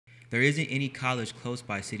There isn't any college close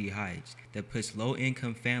by City Heights that puts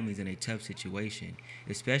low-income families in a tough situation,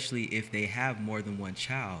 especially if they have more than one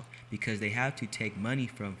child, because they have to take money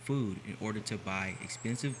from food in order to buy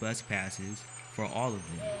expensive bus passes for all of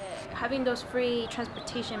them. Having those free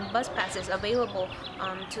transportation bus passes available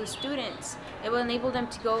to students, it will enable them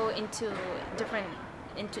to go into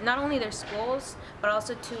not only their schools but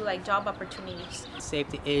also to like job opportunities.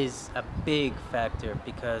 Safety is a big factor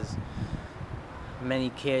because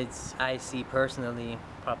many kids I see personally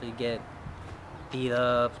probably get beat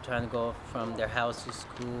up trying to go from their house to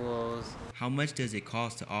schools. How much does it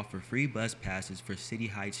cost to offer free bus passes for City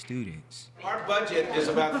Heights students? Our budget is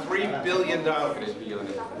about $3 billion.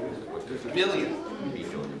 Billion.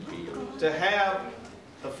 To have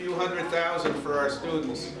a few $100,000 for our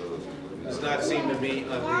students does not seem to be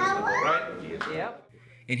unreasonable, right? Yep.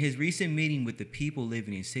 In his recent meeting with the people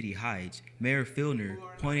living in City Heights, Mayor Filner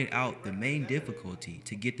pointed out the main difficulty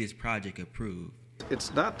to get this project approved.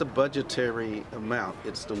 It's not the budgetary amount,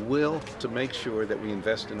 it's the will to make sure that we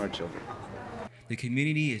invest in our children. The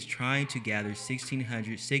community is trying to gather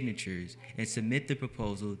 1,600 signatures and submit the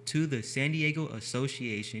proposal to the San Diego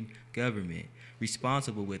Association government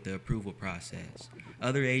responsible with the approval process.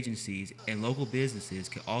 Other agencies and local businesses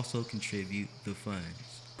can also contribute the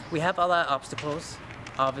funds. We have a lot of obstacles.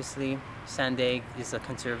 Obviously, San Diego is a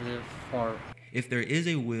conservative form. If there is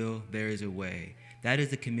a will, there is a way. That is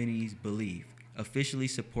the community's belief, officially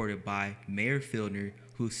supported by Mayor Filner,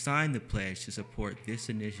 who signed the pledge to support this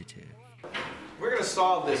initiative. We're going to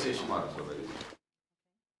solve this issue.